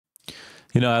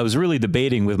You know, I was really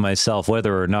debating with myself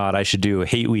whether or not I should do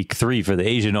Hate Week 3 for the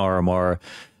Asian RMR,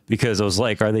 because I was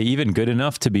like, are they even good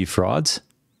enough to be frauds?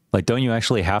 Like, don't you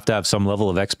actually have to have some level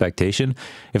of expectation?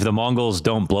 If the Mongols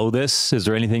don't blow this, is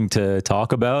there anything to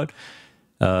talk about?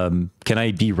 Can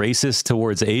I be racist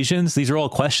towards Asians? These are all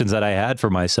questions that I had for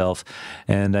myself,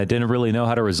 and I didn't really know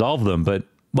how to resolve them. But,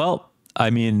 well, I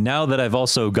mean, now that I've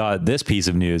also got this piece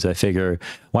of news, I figure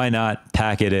why not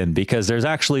pack it in? Because there's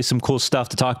actually some cool stuff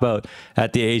to talk about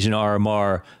at the Asian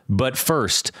RMR. But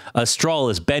first,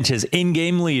 Astralis benches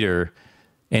in-game leader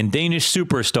and Danish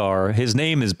superstar. His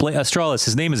name is Astralis.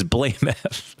 His name is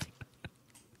blameF.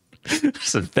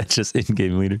 So benches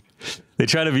in-game leader. They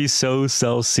try to be so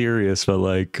self-serious, but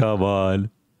like, come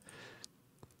on.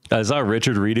 I saw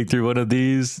Richard reading through one of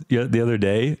these the other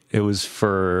day. It was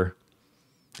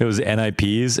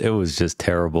NIPs. It was just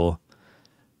terrible.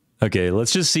 Okay,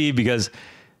 let's just see, because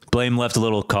Blame left a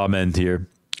little comment here.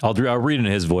 I'll read in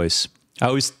his voice. I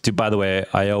always do, by the way,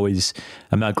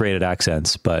 I'm not great at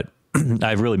accents, but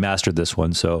I've really mastered this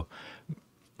one, so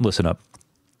listen up.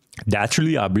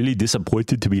 Naturally, I'm really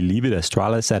disappointed to be leaving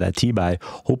Astralis at a team I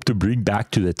hope to bring back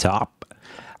to the top.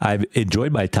 I've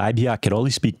enjoyed my time here. I can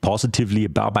only speak positively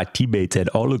about my teammates and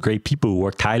all the great people who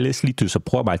work tirelessly to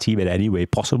support my team in any way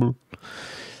possible.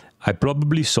 I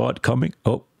probably saw it coming.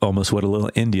 Oh, almost went a little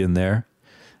Indian there.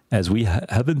 As we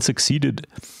haven't succeeded,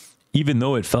 even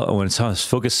though it felt, when it was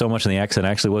focused so much on the accent, I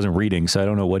actually wasn't reading, so I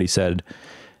don't know what he said.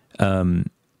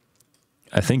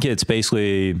 I think it's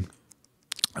basically,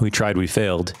 we tried, we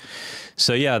failed.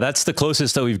 So yeah, that's the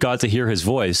closest that we've got to hear his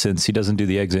voice, since he doesn't do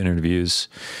the exit interviews.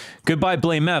 Goodbye,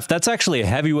 blameF. That's actually a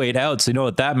heavyweight out, so you know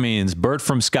what that means. Bird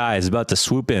from Sky is about to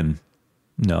swoop in.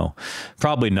 No,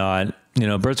 probably not. You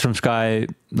know, Birds from Sky,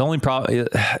 the only problem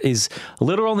is a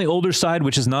little on the older side,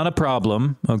 which is not a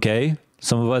problem, okay?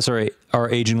 Some of us are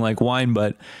aging like wine,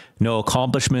 but no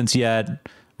accomplishments yet.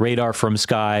 Radar from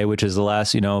Sky, which is the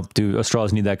last, you know, do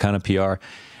Astralis need that kind of PR?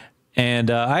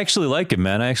 And I actually like him,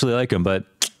 man. I actually like him, but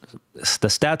the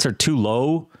stats are too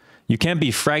low. You can't be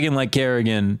fragging like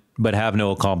Kerrigan, but have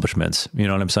no accomplishments. You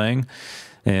know what I'm saying?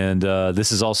 And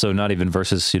this is also not even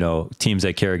versus, you know, teams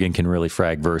that Kerrigan can really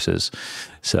frag versus.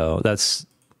 So that's,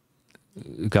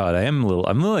 God, I am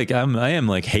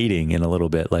like hating in a little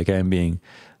bit. Like I am being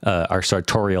our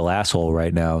sartorial asshole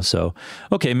right now. So,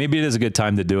 okay, maybe it is a good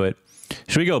time to do it.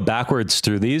 Should we go backwards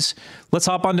through these? Let's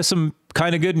hop onto some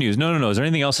kind of good news. No. Is there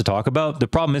anything else to talk about? The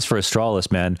problem is for Astralis,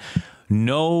 man,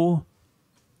 no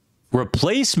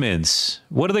replacements.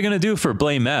 What are they going to do for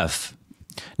blameF?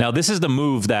 Now, this is the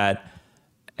move that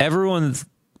everyone,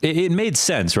 it made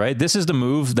sense, right? This is the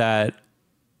move that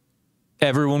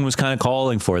everyone was kind of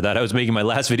calling for, that I was making my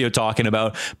last video talking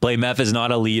about. blameF is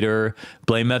not a leader.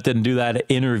 blameF didn't do that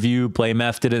interview.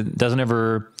 blameF doesn't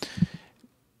ever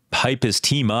hype his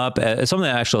team up. Something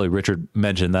that actually Richard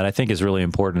mentioned that I think is really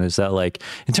important is that, like,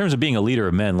 in terms of being a leader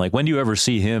of men, like, when do you ever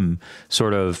see him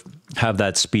sort of have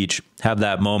that speech, have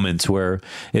that moment where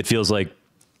it feels like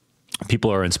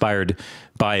people are inspired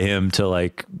by him to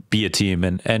like be a team?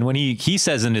 And when he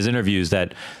says in his interviews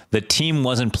that the team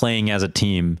wasn't playing as a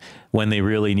team when they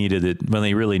really needed it, when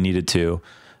they really needed to,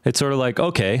 it's sort of like,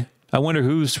 okay, I wonder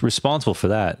who's responsible for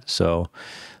that. So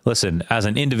listen, as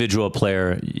an individual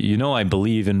player, you know, I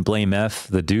believe in blameF.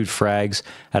 The dude frags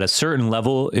at a certain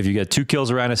level. If you get 2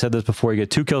 kills around, I said this before, you get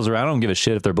 2 kills around, I don't give a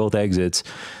shit if they're both exits.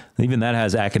 Even that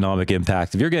has economic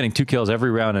impact. If you're getting 2 kills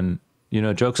every round, and, you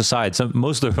know, jokes aside,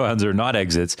 most of the rounds are not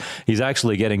exits, he's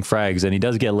actually getting frags, and he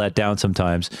does get let down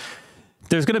sometimes.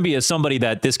 There's going to be somebody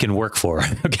that this can work for,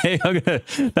 okay?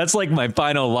 That's like my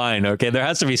final line, okay? There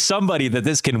has to be somebody that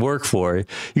this can work for. You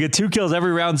get 2 kills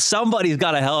every round, somebody's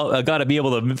got to be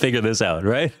able to figure this out,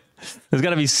 right? There's got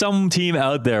to be some team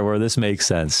out there where this makes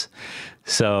sense.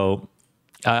 So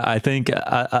I think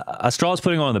Astralis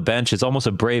putting on the bench is almost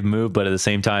a brave move, but at the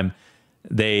same time,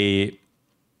 they're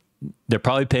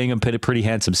probably paying him a pretty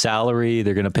handsome salary.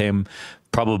 They're going to pay him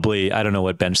probably, I don't know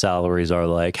what bench salaries are,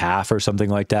 like half or something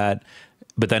like that.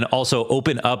 But then also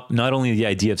open up not only the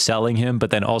idea of selling him,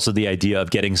 but then also the idea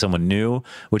of getting someone new,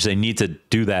 which they need to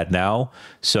do that now.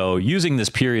 So using this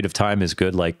period of time is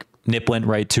good. Like Nip went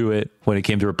right to it when it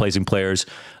came to replacing players.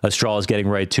 Astralis getting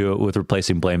right to it with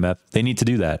replacing blameF. They need to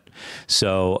do that.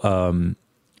 So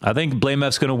I think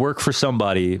blameF's going to work for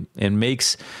somebody, and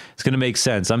it's going to make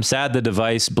sense. I'm sad the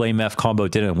device blameF combo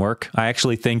didn't work. I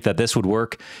actually think that this would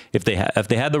work if they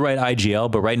had the right IGL,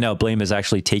 but right now Blame is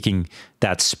actually taking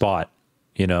that spot.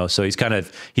 You know, so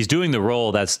he's doing the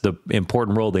role that's the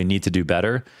important role they need to do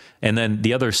better. And then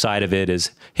the other side of it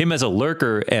is him as a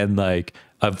lurker and like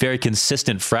a very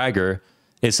consistent fragger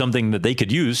is something that they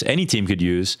could use, any team could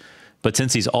use, But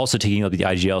since he's also taking up the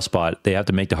IGL spot, they have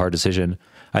to make the hard decision.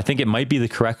 I think it might be the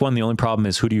correct one. The only problem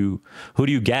is who do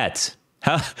you get?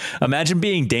 Imagine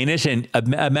being Danish and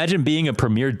imagine being a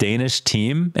premier Danish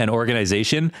team and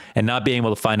organization and not being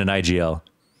able to find an IGL.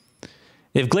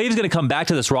 If Glave's going to come back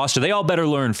to this roster, they all better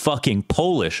learn fucking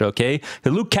Polish, okay?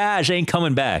 Because Lukasz ain't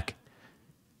coming back.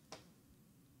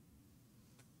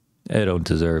 They don't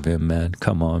deserve him, man.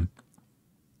 Come on.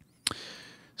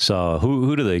 So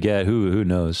who do they get? Who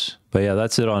knows? But yeah,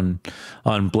 that's it on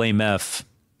blameF.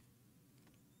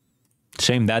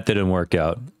 Shame that didn't work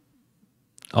out.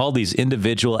 All these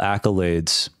individual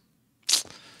accolades.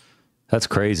 That's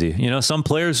crazy. You know, some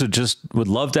players would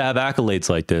love to have accolades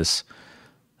like this.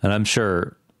 And I'm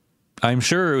sure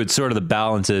it would sort of the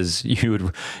balance is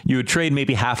you would trade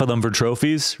maybe half of them for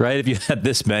trophies, right? If you had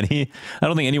this many. I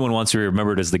don't think anyone wants to be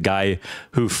remembered as the guy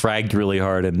who fragged really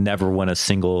hard and never won a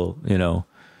single, you know,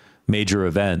 major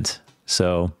event.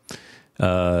 So,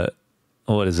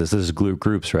 what is this? This is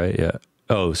groups, right? Yeah.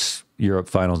 Oh, Europe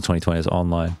Finals 2020 is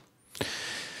online.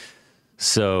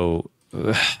 So,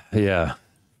 yeah.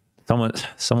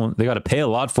 Someone, they got to pay a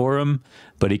lot for him,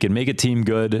 but he can make a team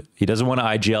good. He doesn't want an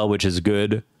IGL, which is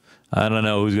good. I don't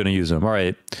know who's going to use him. All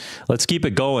right, let's keep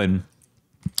it going.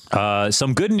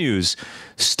 Some good news.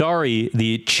 Starry,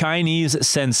 the Chinese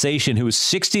sensation who was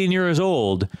 16 years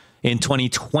old in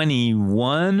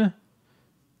 2021,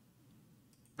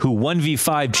 who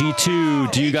 1v5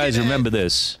 G2. Do you guys remember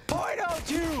this?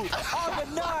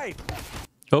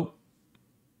 Oh.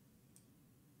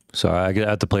 Sorry, I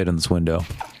have to play it in this window.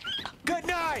 Good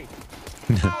night.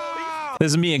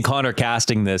 This is me and Connor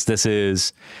casting this. This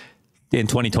is in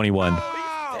 2021.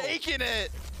 Taking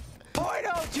it.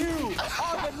 .02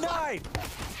 on the night.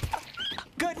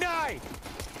 Good night.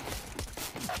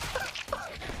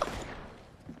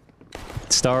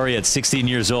 Starry at 16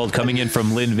 years old, coming in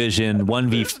from Lin Vision,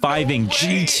 1v5ing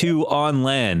G2 on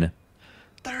LAN.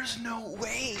 There's no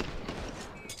way.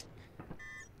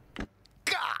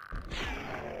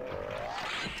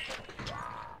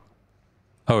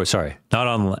 Oh, sorry, not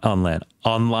on LAN,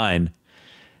 online.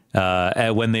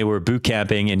 When they were boot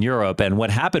camping in Europe, and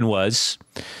what happened was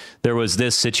there was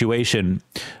this situation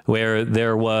where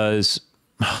there was,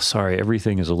 oh, sorry,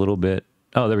 everything is a little bit.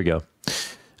 Oh, there we go.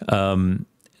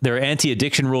 There are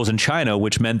anti-addiction rules in China,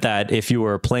 which meant that if you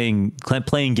were playing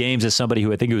games as somebody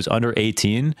who I think was under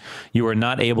 18, you were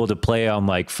not able to play on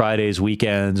like Fridays,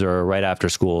 weekends, or right after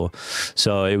school.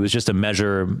 So it was just a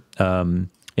measure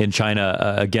in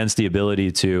China against the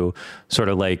ability to sort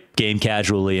of like game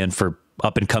casually, and for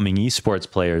up and coming esports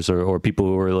players or people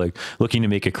who were like looking to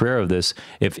make a career of this,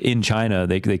 if in China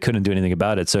they couldn't do anything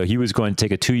about it. So he was going to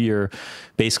take a 2-year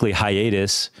basically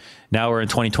hiatus. Now we're in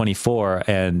 2024,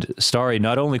 and Starry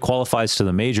not only qualifies to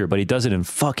the major, but he does it in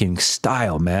fucking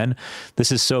style, man.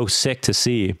 This is so sick to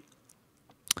see.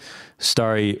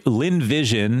 Starry, Lin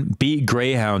Vision beat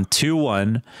Greyhound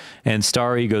 2-1, and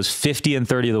Starry goes 50 and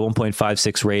 30 of the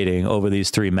 1.56 rating over these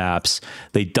 3 maps.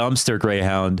 They dumpster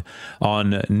Greyhound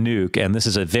on Nuke, and this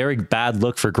is a very bad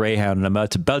look for Greyhound, and I'm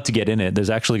about to get in it.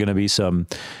 There's actually going to be some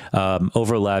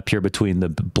overlap here between the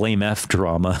blameF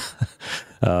drama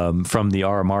from the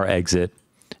RMR exit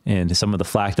and some of the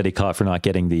flack that he caught for not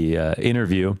getting the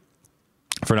interview,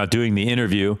 for not doing the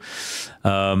interview.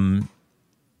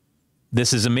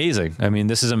 This is amazing. I mean,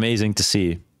 this is amazing to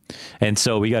see. And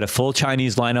so we got a full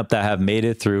Chinese lineup that have made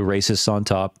it through, racists on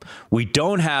top. We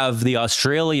don't have the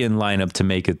Australian lineup to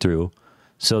make it through.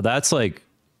 So that's like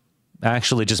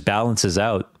actually just balances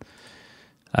out.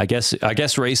 I guess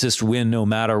racists win no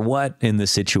matter what in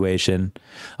this situation.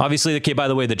 Obviously, by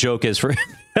the way, the joke is for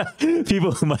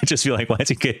people who might just be like, why does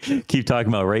he keep talking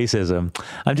about racism?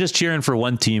 I'm just cheering for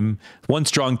one team, one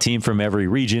strong team from every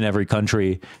region, every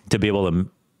country to be able to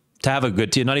have a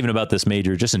good team. Not even about this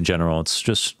major, just in general. It's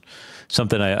just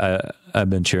something I've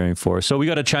been cheering for. So we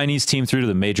got a Chinese team through to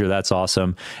the major. That's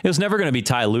awesome. It was never going to be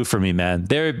Tai Lu for me, man.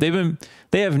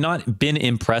 They have not been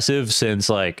impressive since,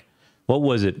 like, what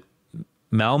was it,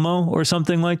 Malmo or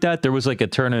something like that. There was like a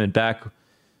tournament back.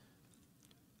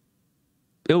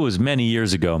 It was many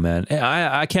years ago, man.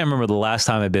 I can't remember the last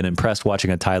time I've been impressed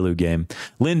watching a Tai Lu game.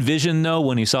 Lin Vision, though,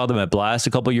 when you saw them at Blast a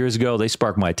couple years ago, they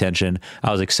sparked my attention.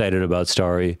 I was excited about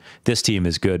Starry. This team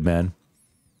is good, man.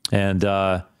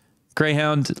 And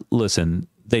Greyhound, listen,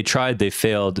 they tried, they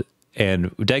failed,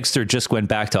 and Dexter just went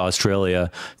back to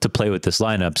Australia to play with this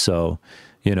lineup. So,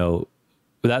 you know,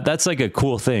 that's like a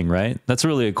cool thing, right? That's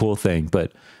really a cool thing.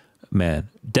 But, man,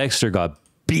 Dexter got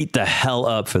beat the hell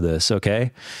up for this,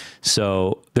 okay?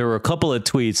 So there were a couple of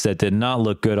tweets that did not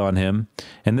look good on him,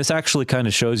 and this actually kind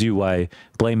of shows you why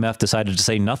blameF decided to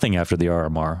say nothing after the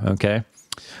RMR, okay?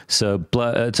 So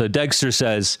Dexter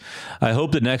says, I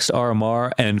hope the next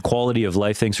RMR and quality of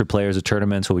life things for players at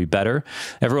tournaments will be better.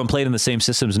 Everyone played in the same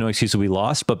systems, no excuse we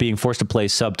lost, but being forced to play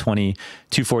sub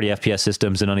 240 FPS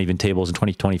systems and uneven tables in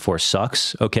 2024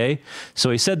 sucks. Okay.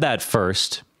 So he said that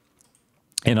first,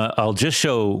 and I'll just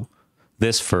show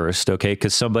this first. Okay.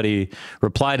 Cause somebody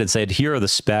replied and said, here are the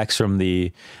specs from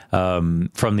the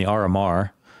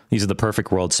RMR. These are the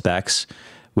perfect world specs,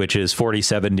 which is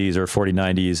 4070s or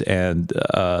 4090s,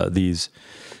 and these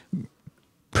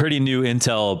pretty new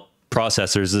Intel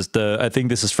processors. I think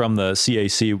this is from the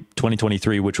CAC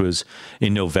 2023, which was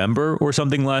in November or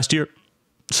something last year.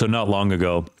 So not long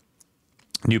ago.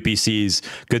 New PCs,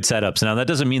 good setups. Now, that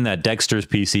doesn't mean that Dexter's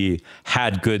PC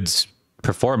had good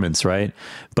performance, right?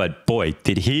 But boy,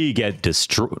 did he get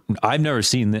destroyed. I've never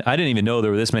seen that. I didn't even know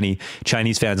there were this many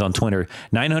Chinese fans on Twitter.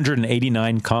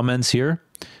 989 comments here.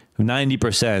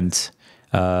 90%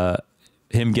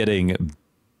 him getting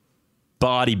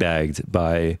body bagged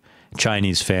by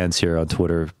Chinese fans here on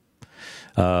Twitter.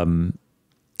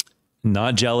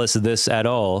 Not jealous of this at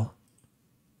all.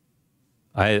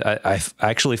 I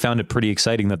actually found it pretty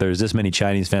exciting that there's this many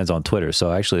Chinese fans on Twitter.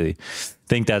 So I actually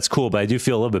think that's cool. But I do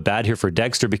feel a little bit bad here for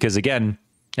Dexter because, again,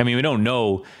 I mean, we don't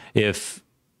know if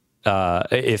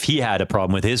he had a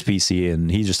problem with his PC and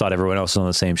he just thought everyone else was on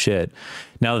the same shit.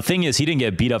 Now, the thing is, he didn't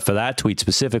get beat up for that tweet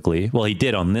specifically. Well, he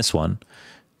did on this one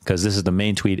because this is the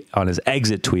main tweet on his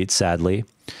exit tweet, sadly.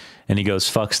 And he goes,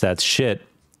 fucks that shit.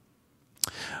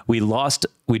 We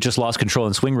just lost control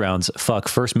in swing rounds. Fuck,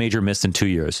 first major missed in 2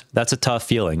 years. That's a tough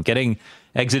feeling.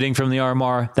 Exiting from the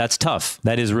RMR, that's tough.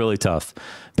 That is really tough.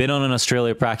 Been on an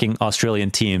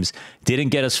Australian teams. Didn't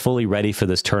get us fully ready for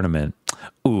this tournament.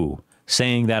 Ooh,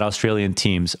 saying that Australian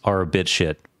teams are a bit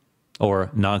shit or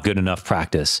not good enough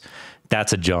practice.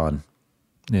 That's a John.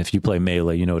 If you play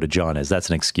Melee, you know what a John is. That's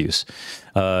an excuse.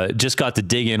 Just got to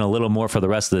dig in a little more for the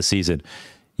rest of the season.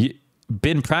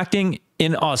 Been practicing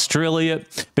in Australia,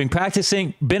 been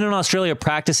in Australia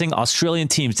practicing Australian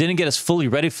teams. Didn't get us fully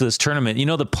ready for this tournament. You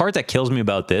know, the part that kills me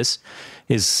about this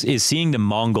is seeing the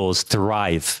Mongols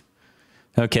thrive.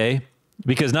 Okay?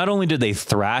 Because not only did they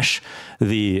thrash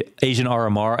the Asian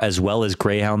RMR as well as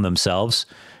Greyhound themselves,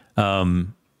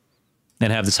 and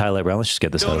have this highlight round. Let's just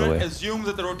get this out of the way. Assumes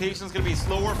that the rotation is going to be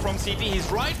slower from CT. He's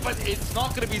right, but it's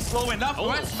not going to be slow enough.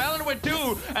 West Melon with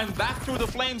 2, and back through the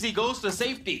flames he goes to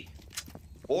safety.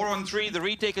 4 on 3, the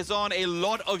retake is on. A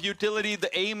lot of utility. The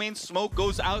A main smoke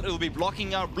goes out. It'll be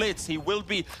blocking out Blitz. He will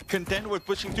be content with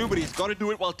pushing through, but he's got to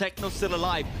do it while Techno's still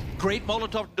alive. Great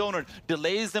Molotov donut.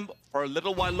 Delays them for a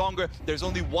little while longer. There's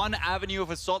only one avenue of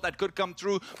assault that could come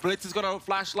through. Blitz has got a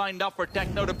flash lined up for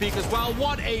Techno to peek as well.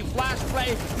 What a flash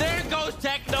play. There goes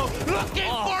Techno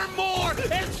looking for more.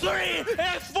 It's 3,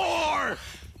 it's 4.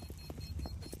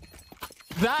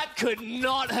 That could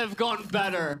not have gone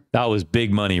better. That was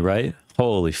big money, right?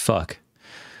 Holy fuck.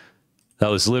 That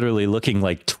was literally looking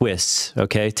like twists,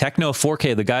 okay? Techno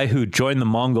 4K, the guy who joined the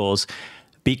Mongols,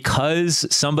 because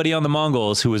somebody on the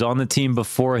Mongols who was on the team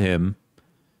before him,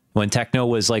 when Techno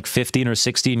was like 15 or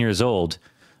 16 years old,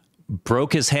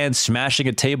 broke his hand smashing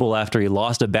a table after he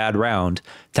lost a bad round.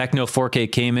 Techno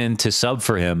 4K came in to sub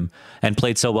for him and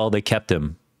played so well they kept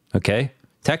him, okay?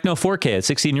 Techno 4K at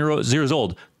 16 years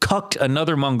old cucked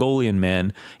another Mongolian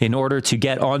man in order to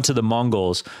get onto the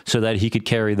Mongols so that he could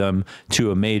carry them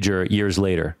to a major years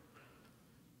later.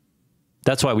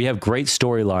 That's why we have great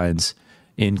storylines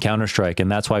in Counter-Strike,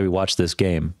 and that's why we watch this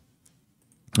game.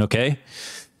 Okay?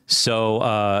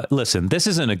 So, listen, this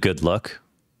isn't a good look.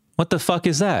 What the fuck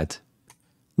is that?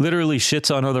 Literally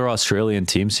shits on other Australian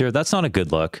teams here. That's not a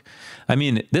good look. I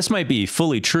mean, this might be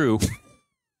fully true.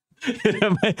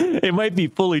 It might be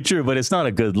fully true, but it's not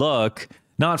a good look.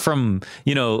 Not from,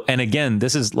 you know, and again,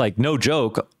 this is like no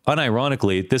joke.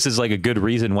 Unironically, this is like a good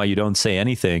reason why you don't say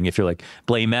anything. If you're like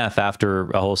blameF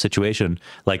after a whole situation,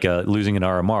 like losing an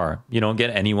RMR, you don't get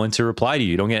anyone to reply to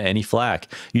you. You don't get any flack.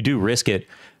 You do risk it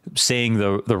saying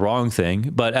the wrong thing,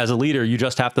 but as a leader, you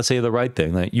just have to say the right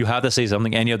thing. Like, you have to say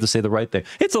something and you have to say the right thing.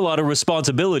 It's a lot of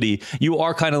responsibility. You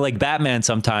are kind of like Batman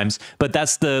sometimes, but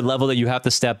that's the level that you have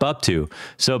to step up to.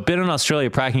 So been in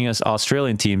Australia practicing us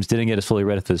Australian teams, didn't get us fully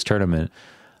ready for this tournament.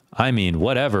 I mean,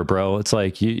 whatever, bro. It's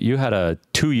like you had a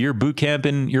 2-year boot camp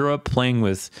in Europe playing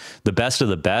with the best of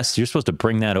the best. You're supposed to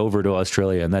bring that over to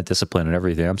Australia and that discipline and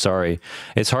everything. I'm sorry.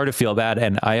 It's hard to feel bad.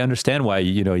 And I understand why,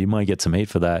 you know, you might get some hate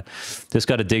for that. Just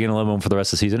got to dig in a little more for the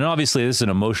rest of the season. And obviously, this is an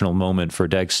emotional moment for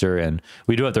Dexter. And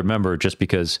we do have to remember, just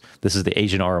because this is the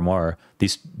Asian RMR,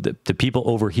 the people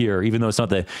over here, even though it's not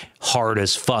the hard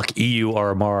as fuck EU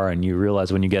RMR, and you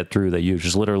realize when you get through that you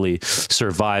just literally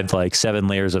survived like 7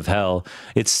 layers of hell,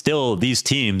 it's still, these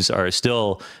teams are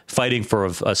still fighting for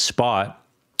a spot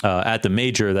at the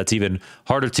major. That's even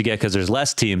harder to get because there's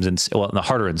less teams, and well, not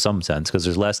harder in some sense because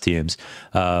there's less teams,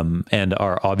 and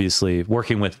are obviously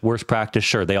working with worse practice.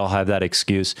 Sure, they all have that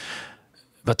excuse,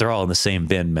 but they're all in the same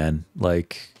bin, man.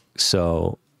 Like,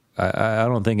 so I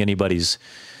don't think anybody's,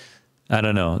 I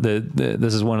don't know.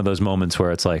 This is one of those moments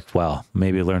where it's like, wow,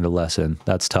 maybe I learned a lesson.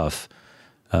 That's tough.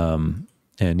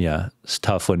 And yeah, it's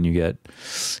tough when you get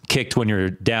kicked when you're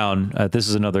down. This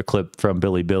is another clip from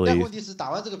Billy.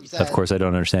 Of course, I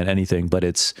don't understand anything, but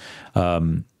it's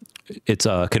confirming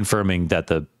that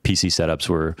the PC setups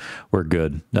were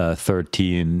good.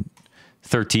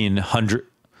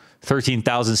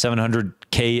 13,700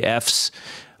 KFs,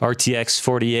 RTX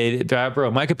 48. Bro,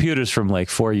 my computer's from like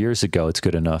 4 years ago. It's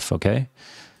good enough, okay?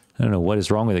 I don't know what is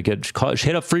wrong with it.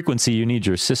 Hit up frequency. You need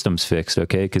your systems fixed,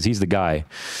 okay? Because he's the guy.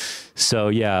 So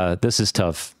yeah, this is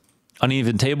tough.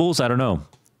 Uneven tables. I don't know.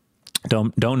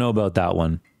 Don't know about that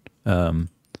one.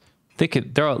 There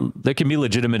can be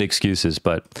legitimate excuses,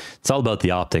 but it's all about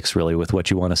the optics, really, with what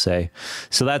you want to say.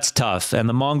 So that's tough. And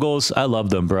the Mongols, I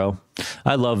love them, bro.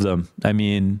 I love them. I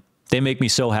mean, they make me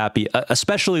so happy,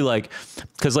 especially like,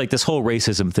 because like this whole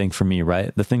racism thing for me,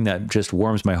 right? The thing that just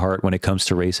warms my heart when it comes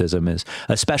to racism is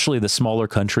especially the smaller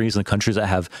countries and the countries that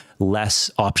have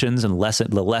less options and less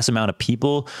amount of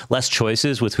people, less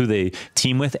choices with who they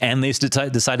team with, and they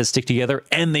decide to stick together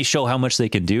and they show how much they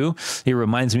can do. It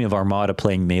reminds me of Armada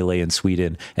playing Melee in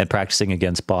Sweden and practicing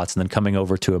against bots and then coming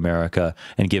over to America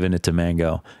and giving it to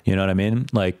Mango. You know what I mean?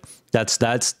 Like that's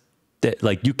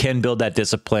like you can build that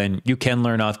discipline. You can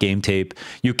learn off game tape.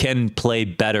 You can play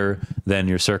better than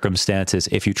your circumstances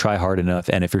if you try hard enough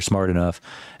and if you're smart enough.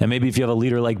 And maybe if you have a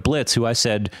leader like Blitz, who I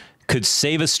said could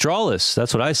save Astralis.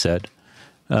 That's what I said.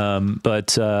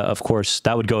 But of course,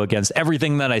 that would go against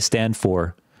everything that I stand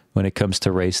for when it comes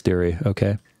to race theory.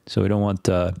 Okay, so we don't want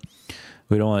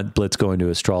Blitz going to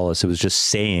Astralis. It was just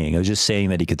saying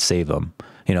that he could save him.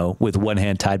 You know, with one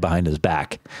hand tied behind his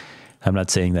back. I'm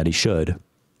not saying that he should.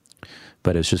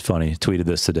 But it's just funny. Tweeted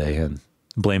this today, and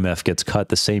blameF gets cut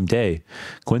the same day.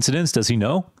 Coincidence? Does he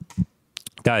know?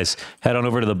 Guys, head on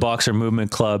over to the Boxer Movement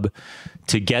Club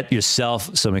to get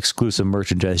yourself some exclusive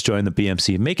merchandise. Join the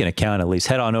BMC. Make an account at least.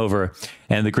 Head on over.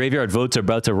 And the graveyard votes are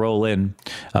about to roll in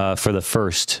for the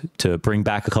first to bring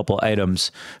back a couple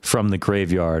items from the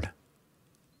graveyard.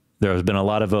 There has been a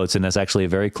lot of votes, and that's actually a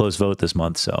very close vote this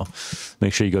month. So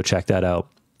make sure you go check that out.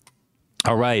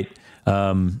 All right.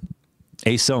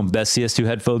 ASOM, best CS2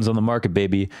 headphones on the market,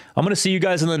 baby. I'm going to see you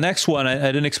guys in the next one. I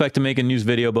didn't expect to make a news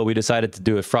video, but we decided to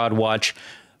do a Fraud Watch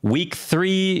Week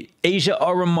 3 Asia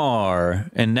RMR.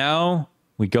 And now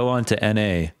we go on to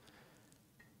NA.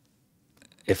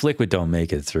 If Liquid don't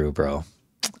make it through, bro,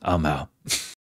 I'm out.